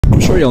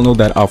sure y'all know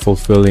that awful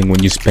feeling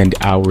when you spend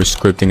hours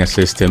scripting a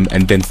system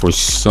and then for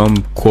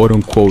some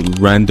quote-unquote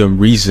random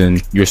reason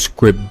your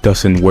script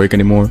doesn't work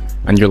anymore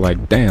and you're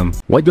like, damn,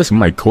 why doesn't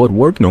my code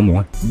work no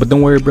more? But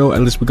don't worry bro,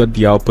 at least we got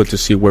the output to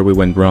see where we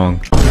went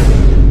wrong.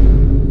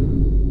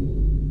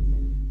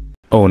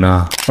 Oh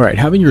nah. Alright,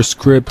 having your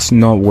scripts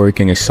not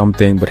working is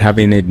something, but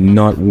having it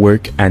not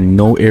work and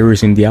no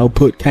errors in the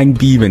output can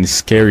be even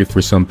scary for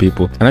some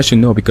people. And I should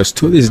know because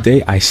to this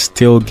day, I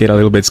still get a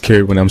little bit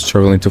scared when I'm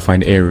struggling to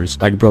find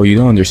errors. Like bro, you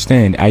don't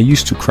understand. I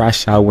used to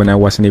crash out when I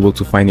wasn't able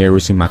to find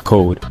errors in my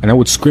code. And I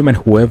would scream at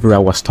whoever I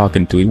was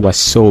talking to. It was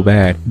so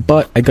bad.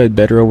 But I got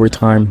better over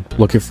time.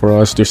 Lucky for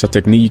us, there's a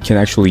technique you can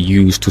actually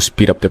use to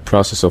speed up the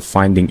process of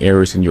finding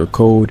errors in your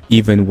code,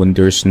 even when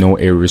there's no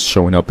errors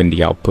showing up in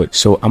the output.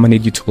 So I'm gonna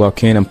need you to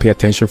lock in and pay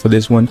attention for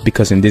this one,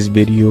 because in this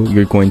video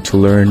you're going to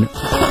learn.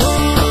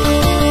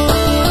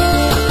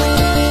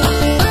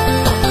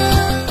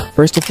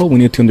 First of all, we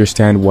need to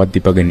understand what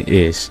debugging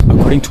is.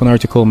 According to an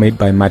article made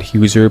by Matt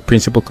Huser,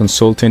 principal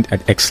consultant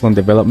at Excellent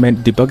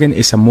Development, debugging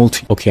is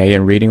okay, I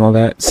am reading all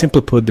that.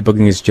 Simply put,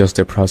 debugging is just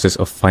the process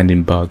of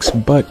finding bugs,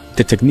 but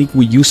the technique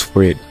we use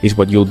for it is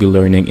what you'll be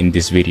learning in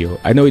this video.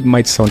 I know it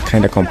might sound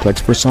kinda complex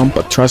for some,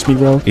 but trust me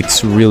bro,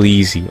 it's really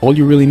easy. All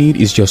you really need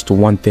is just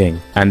one thing,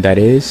 and that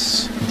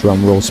is,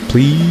 drum rolls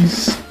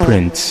please,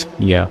 print.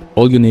 Yeah,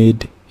 all you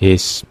need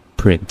is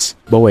prints.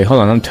 But wait,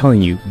 hold on, I'm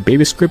telling you,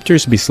 baby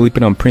scripters be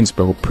sleeping on prints,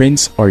 bro.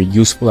 Prints are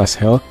useful as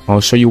hell.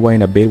 I'll show you why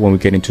in a bit when we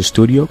get into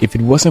studio. If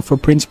it wasn't for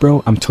prints,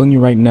 bro, I'm telling you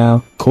right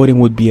now, coding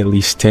would be at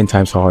least 10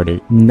 times harder.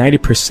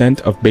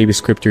 90% of baby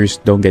scripters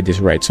don't get this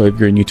right. So if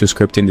you're new to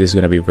scripting, this is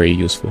gonna be very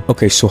useful.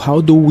 Okay, so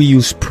how do we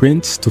use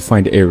prints to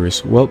find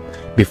errors? Well,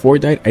 before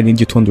that, I need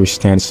you to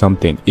understand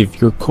something.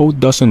 If your code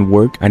doesn't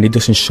work and it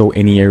doesn't show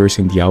any errors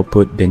in the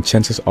output, then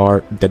chances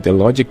are that the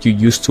logic you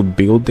used to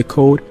build the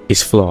code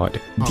is flawed.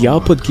 The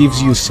output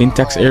gives you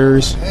syntax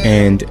errors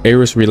and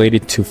errors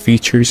related to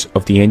features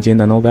of the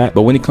engine and all that,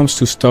 but when it comes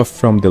to stuff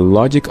from the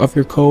logic of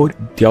your code,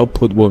 the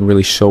output won't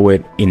really show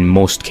it in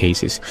most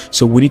cases.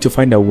 So we need to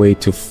find a way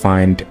to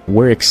find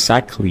where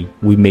exactly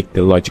we make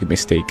the logic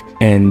mistake,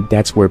 and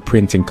that's where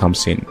printing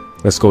comes in.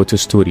 Let's go to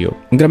studio.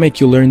 I'm gonna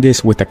make you learn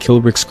this with a kill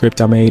brick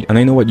script I made, and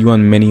I know what you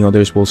and many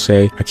others will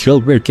say, a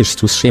kill brick is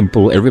too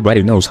simple,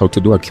 everybody knows how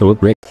to do a kill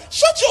brick.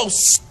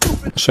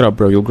 Shut up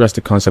bro, you'll grasp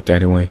the concept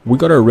anyway. We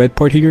got our red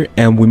part here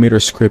and we made our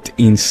script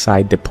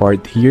inside the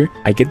part here.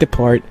 I get the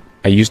part,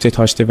 I use the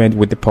touched event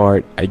with the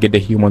part, I get the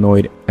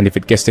humanoid, and if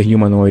it gets the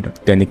humanoid,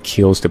 then it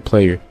kills the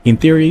player. In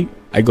theory,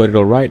 I got it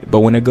all right,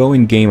 but when I go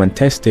in game and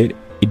test it,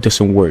 it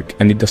doesn't work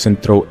and it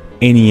doesn't throw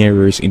any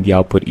errors in the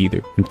output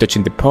either. I'm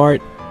touching the part,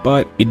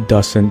 but it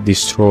doesn't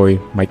destroy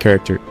my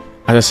character.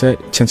 As I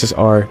said, chances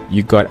are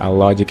you got a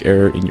logic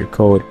error in your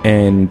code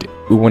and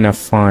we want to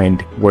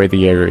find where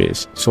the error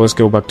is. So let's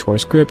go back to our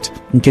script.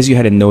 In case you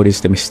hadn't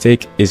noticed, the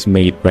mistake is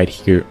made right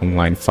here on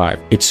line 5.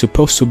 It's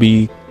supposed to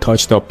be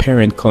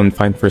touch.parent colon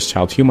find first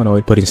child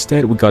humanoid, but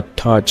instead we got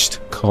touched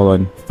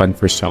colon find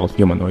first child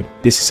humanoid.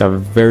 This is a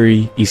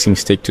very easy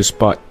mistake to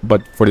spot,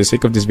 but for the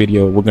sake of this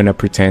video, we're gonna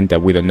pretend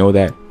that we don't know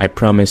that. I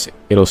promise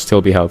it'll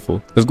still be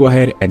helpful. Let's go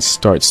ahead and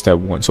start step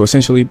 1. So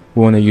essentially,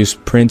 we want to use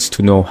prints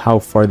to know how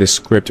far the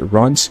script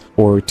runs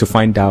or to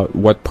find out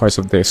what parts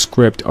of the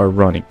script are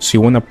running. So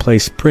you want to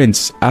place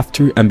prints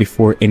after and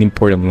before any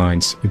important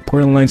lines.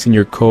 Important lines in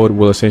your code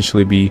will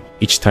essentially be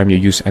each time you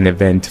use an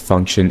event,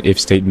 function, if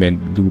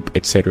statement, loop,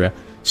 etc.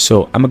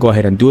 So I'm gonna go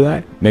ahead and do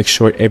that. Make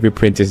sure every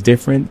print is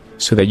different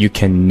so that you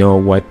can know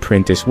what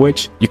print is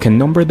which. You can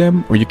number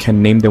them or you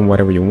can name them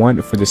whatever you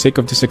want. For the sake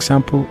of this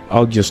example,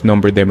 I'll just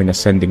number them in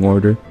ascending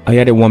order. I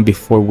added one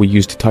before we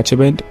used the touch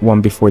event,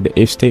 one before the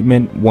if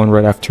statement, one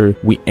right after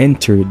we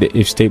enter the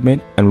if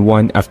statement, and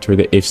one after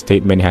the if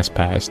statement has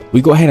passed.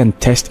 We go ahead and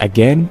test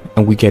again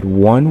and we get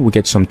 1, we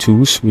get some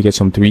 2s, we get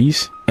some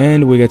 3s,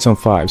 and we get some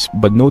 5s,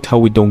 but note how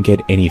we don't get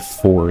any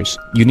 4s.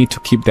 You need to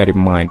keep that in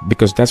mind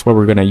because that's what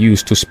we're gonna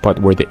use to spot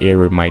where the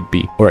error might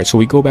be. Alright, so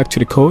we go back to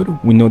the code.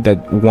 We know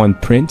that 1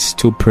 prints,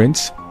 2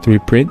 prints, 3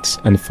 prints,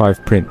 and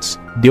 5 prints.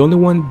 The only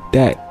one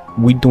that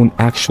we don't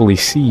actually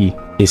see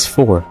is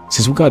 4.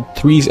 Since we got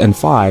 3s and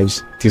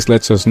 5s, this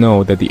lets us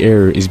know that the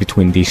error is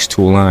between these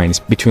two lines,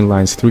 between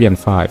lines 3 and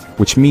 5,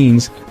 which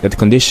means that the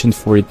condition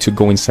for it to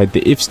go inside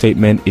the if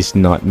statement is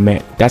not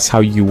met. That's how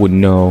you would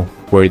know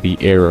where the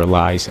error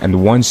lies,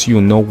 and once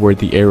you know where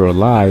the error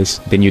lies,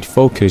 then you'd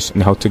focus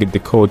on how to get the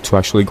code to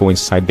actually go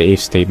inside the if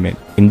statement.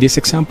 In this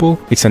example,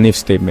 it's an if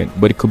statement,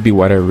 but it could be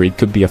whatever. It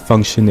could be a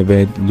function,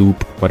 event,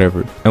 loop,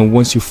 whatever. And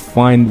once you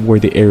find where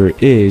the error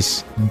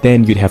is,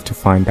 then you'd have to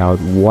find out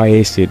why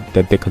is it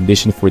that the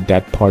condition for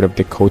that part of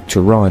the code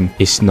to run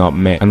is not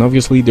met. And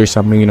obviously there's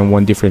a million and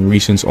one different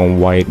reasons on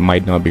why it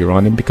might not be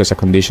running, because a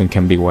condition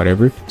can be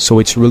whatever. So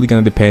it's really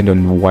gonna depend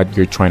on what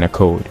you're trying to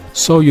code.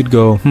 So you'd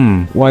go,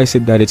 why is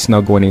it that it's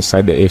not going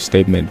inside the if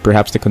statement?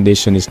 Perhaps the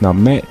condition is not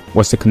met.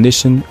 What's the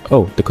condition?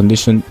 Oh, the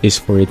condition is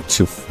for it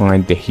to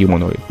find the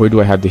humanoid. Where do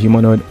do I have the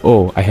humanoid?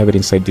 Oh, I have it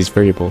inside this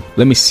variable.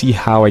 Let me see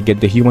how I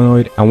get the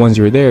humanoid. And once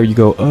you're there, you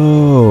go,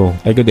 oh,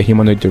 I got the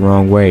humanoid the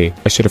wrong way.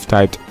 I should have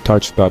typed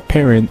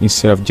touch.parent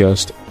instead of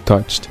just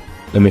touched.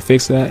 Let me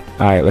fix that.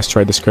 Alright, let's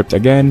try the script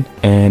again,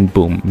 and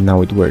boom,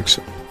 now it works.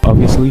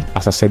 Obviously,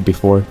 as I said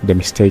before, the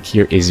mistake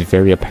here is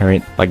very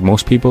apparent. Like,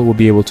 most people will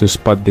be able to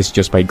spot this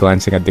just by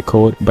glancing at the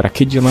code, but I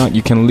kid you not,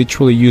 you can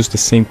literally use the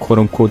same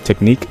quote-unquote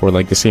technique, or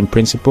like the same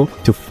principle,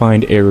 to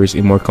find errors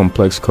in more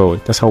complex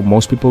code. That's how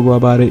most people go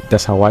about it.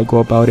 That's how I go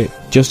about it.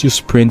 Just use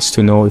sprints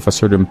to know if a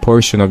certain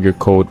portion of your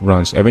code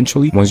runs.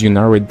 Eventually, once you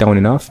narrow it down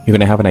enough, you're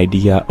gonna have an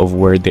idea of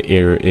where the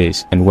error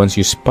is. And once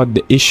you spot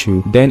the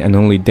issue, then and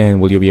only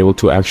then will you be able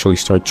to actually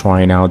start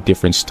trying out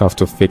different stuff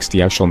to fix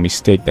the actual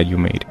mistake that you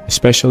made.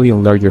 Especially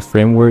in larger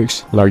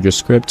frameworks, larger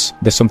scripts,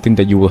 that's something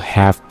that you will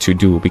have to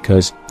do,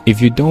 because if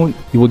you don't,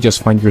 you will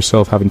just find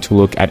yourself having to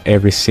look at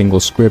every single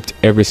script,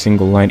 every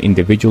single line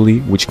individually,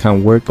 which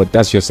can work, but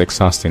that's just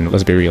exhausting.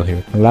 Let's be real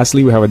here. And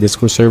lastly, we have a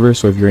Discord server,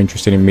 so if you're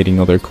interested in meeting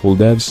other cool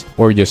devs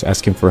or just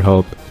asking for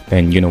help,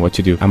 then you know what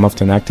to do. I'm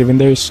often active in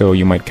there, so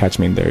you might catch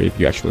me in there if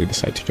you actually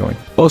decide to join.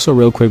 Also,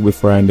 real quick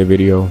before I end the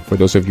video, for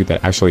those of you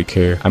that actually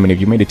care, I mean,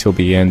 if you made it till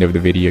the end of the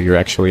video, you're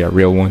actually a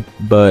real one.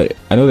 But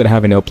I know that I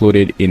haven't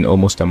uploaded in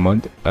almost a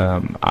month.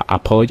 I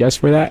apologize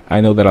for that. I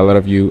know that a lot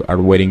of you are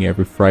waiting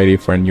every Friday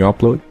for a new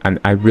upload, and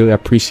I really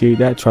appreciate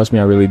that. Trust me,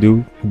 I really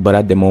do. But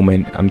at the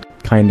moment, I'm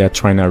kind of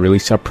trying to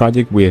release a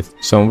project with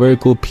some very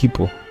cool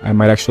people. I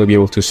might actually be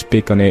able to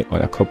speak on it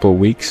in a couple of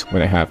weeks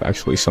when I have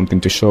actually something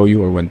to show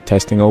you, or when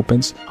testing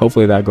opens.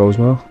 Hopefully that goes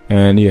well.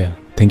 And yeah,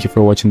 thank you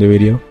for watching the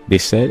video.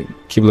 This said,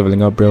 keep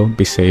leveling up, bro.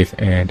 Be safe,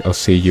 and I'll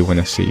see you when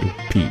I see you.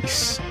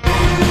 Peace.